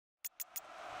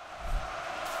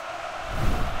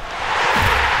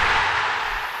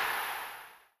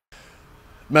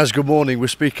Maz, good morning. We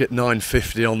speak at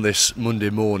 9:50 on this Monday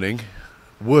morning.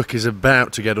 Work is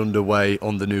about to get underway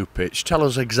on the new pitch. Tell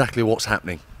us exactly what's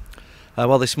happening.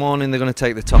 Well, this morning they're going to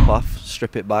take the top off,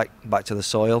 strip it back to the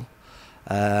soil.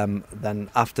 Then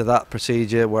after that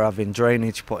procedure, we're having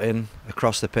drainage put in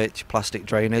across the pitch, plastic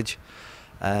drainage.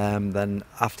 Then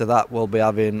after that, we'll be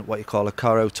having what you call a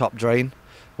Coro top drain,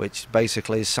 which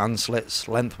basically is sand slits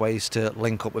lengthways to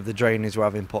link up with the drainage we're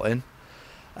having put in.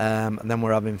 And then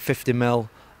we're having 50 mil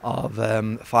of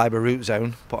fibre root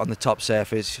zone put on the top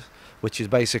surface, which is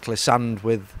basically sand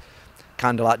with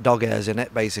kind of like dog hairs in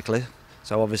it, basically.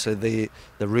 So obviously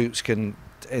the roots can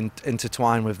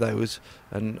intertwine with those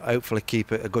and hopefully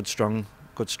keep it a good strong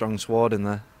sward in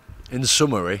there. In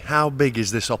summary, how big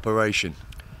is this operation?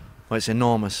 Well, it's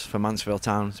enormous for Mansfield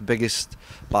Town. It's the biggest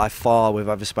by far we've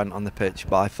ever spent on the pitch,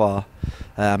 by far.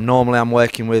 Normally I'm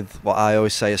working with what I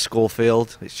always say a school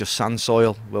field. It's just sand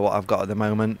soil with what I've got at the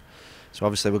moment. So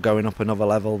obviously we're going up another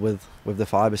level with the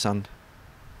fibre sand.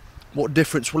 What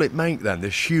difference will it make then,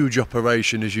 this huge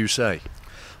operation as you say?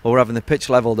 Well, we're having the pitch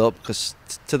levelled up because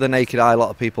to the naked eye a lot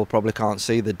of people probably can't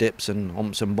see the dips and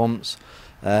humps and bumps.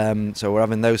 So we're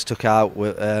having those took out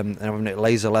and having it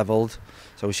laser levelled.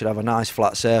 So we should have a nice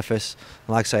flat surface.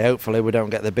 And like I say, hopefully we don't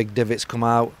get the big divots come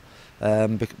out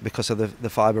because of the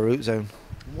fibre root zone.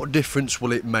 What difference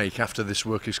will it make after this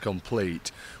work is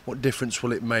complete? What difference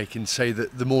will it make in, say,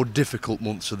 the more difficult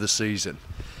months of the season?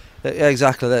 Yeah,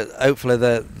 exactly. Hopefully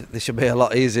they should be a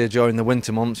lot easier during the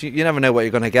winter months. You never know what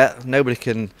you're going to get. Nobody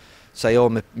can say, oh,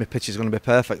 my pitch is going to be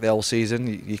perfect the whole season.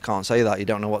 You can't say that. You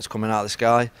don't know what's coming out of the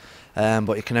sky.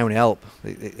 But it can only help.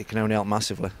 It can only help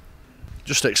massively.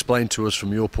 Just explain to us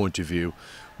from your point of view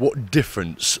what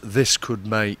difference this could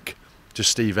make to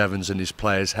Steve Evans and his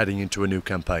players heading into a new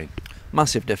campaign.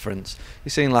 Massive difference.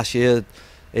 You've seen last year,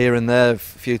 here and there, a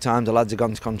few times the lads have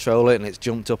gone to control it and it's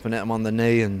jumped up and hit them on the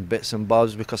knee and bits and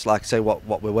bobs because, like I say,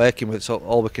 what we're working with, so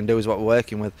all we can do is what we're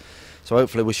working with. So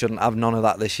hopefully we shouldn't have none of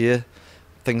that this year.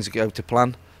 Things go to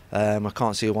plan. I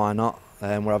can't see why not.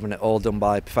 We're having it all done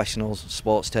by professionals,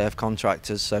 sports turf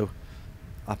contractors, so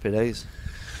happy days.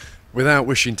 Without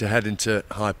wishing to head into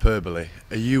hyperbole,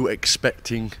 are you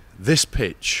expecting this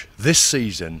pitch, this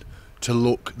season, to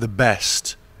look the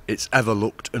best it's ever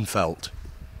looked and felt?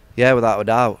 Yeah, without a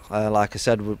doubt. Like I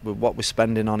said, with what we're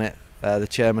spending on it, the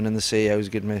chairman and the CEO has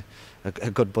given me a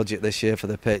good budget this year for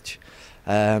the pitch.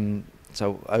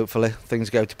 So hopefully things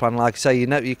go to plan. Like I say,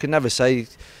 you can never say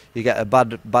you get a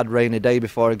bad rainy day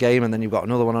before a game and then you've got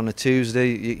another one on a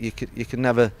Tuesday. You can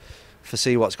never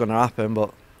foresee what's going to happen,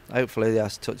 but hopefully,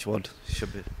 yes, touch wood,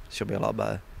 should be a lot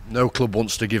better. No club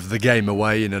wants to give the game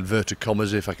away, in inverted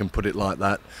commas, if I can put it like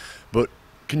that. But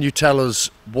can you tell us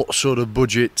what sort of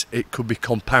budget it could be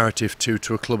comparative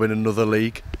to a club in another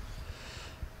league?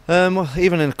 Well,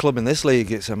 even in a club in this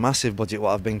league, it's a massive budget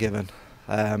what I've been given.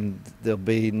 There'll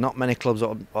be not many clubs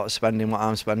that are spending what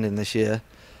I'm spending this year.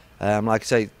 Like I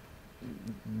say,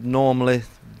 normally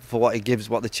for what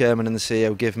the chairman and the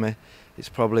CEO give me, it's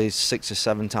probably 6 or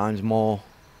 7 times more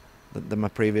than my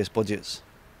previous budgets.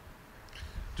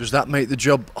 Does that make the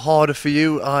job harder for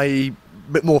you, i.e.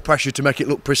 a bit more pressure to make it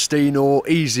look pristine, or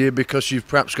easier because you've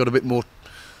perhaps got a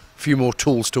few more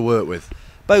tools to work with?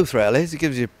 Both really. It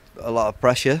gives you a lot of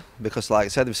pressure because, like I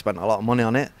said, they've spent a lot of money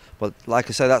on it. But like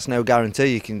I say, that's no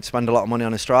guarantee. You can spend a lot of money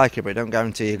on a striker, but it don't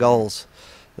guarantee your goals.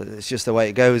 It's just the way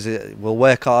it goes. We'll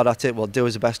work hard at it. We'll do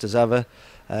as best as ever.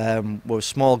 We're a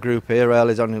small group here.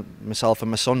 Really, it's only myself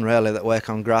and my son really that work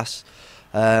on grass.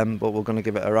 But we're going to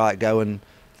give it a right go, and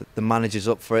the manager's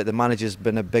up for it. The manager's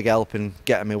been a big help in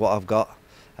getting me what I've got.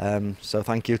 So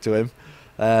thank you to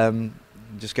him.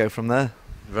 Just go from there.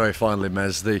 Very finally,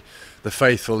 Mez, the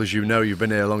faithful, as you know, you've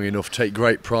been here long enough, take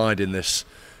great pride in this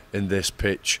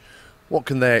pitch. What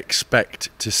can they expect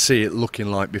to see it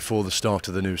looking like before the start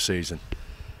of the new season?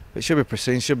 It should be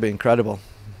pristine, should be incredible.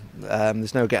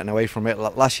 There's no getting away from it.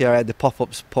 Last year I had the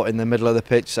pop-ups put in the middle of the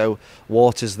pitch, so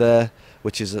water's there,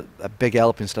 which is a big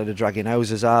help instead of dragging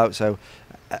hoses out. So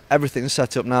everything's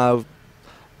set up now,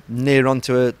 near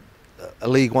onto a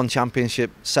League One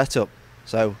Championship setup.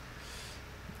 So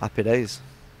happy days.